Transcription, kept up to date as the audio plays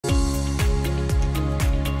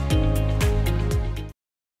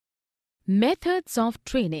Methods of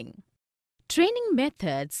training. Training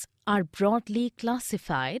methods are broadly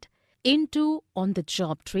classified into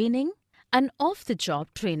on-the-job training and off-the-job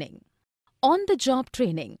training. On-the-job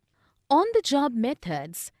training. On-the-job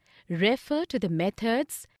methods refer to the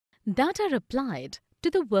methods that are applied to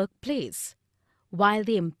the workplace while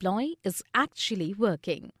the employee is actually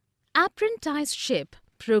working. Apprenticeship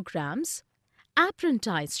programs.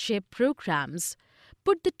 Apprenticeship programs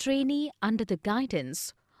put the trainee under the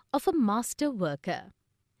guidance of a master worker.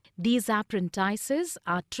 These apprentices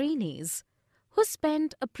are trainees who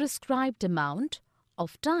spend a prescribed amount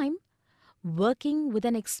of time working with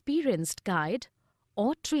an experienced guide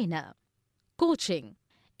or trainer. Coaching.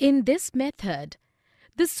 In this method,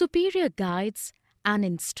 the superior guides and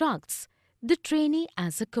instructs the trainee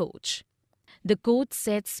as a coach. The coach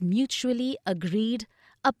sets mutually agreed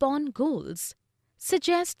upon goals,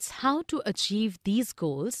 suggests how to achieve these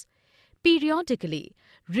goals, periodically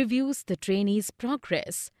reviews the trainee's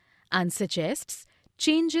progress, and suggests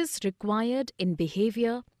changes required in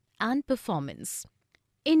behavior and performance.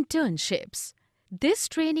 Internships. This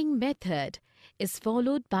training method is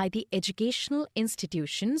followed by the educational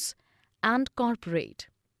institutions and corporate.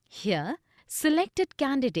 Here, selected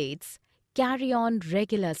candidates carry on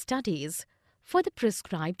regular studies for the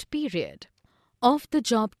prescribed period.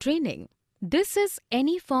 Off-the-job training. This is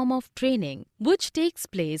any form of training which takes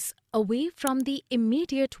place away from the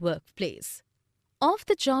immediate workplace.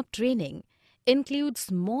 Off-the-job training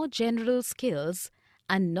includes more general skills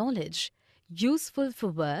and knowledge useful for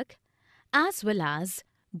work as well as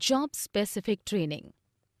job-specific training.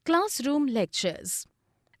 Classroom lectures.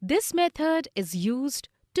 This method is used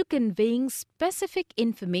to conveying specific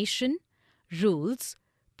information, rules,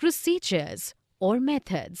 procedures, or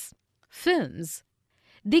methods. Films.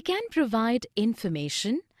 They can provide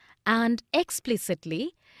information and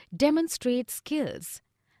explicitly demonstrate skills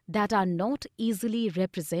that are not easily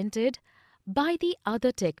represented by the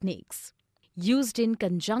other techniques. Used in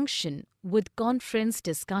conjunction with conference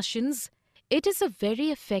discussions, it is a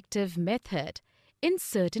very effective method in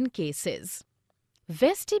certain cases.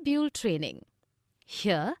 Vestibule training.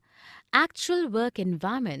 Here, actual work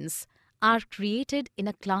environments are created in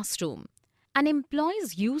a classroom and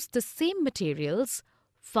employees use the same materials,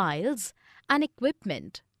 files, and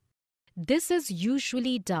equipment. This is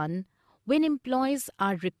usually done when employees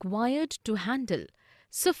are required to handle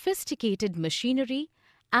sophisticated machinery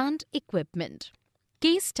and equipment.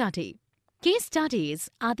 Case study. Case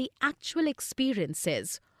studies are the actual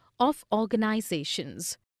experiences of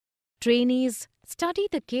organizations. Trainees study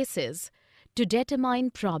the cases to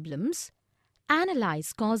determine problems,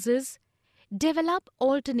 analyze causes, develop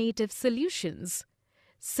alternative solutions,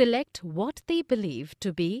 select what they believe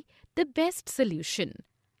to be the best solution,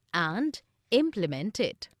 and implement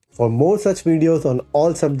it. For more such videos on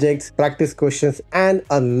all subjects, practice questions, and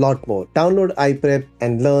a lot more, download iPrep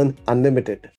and learn unlimited.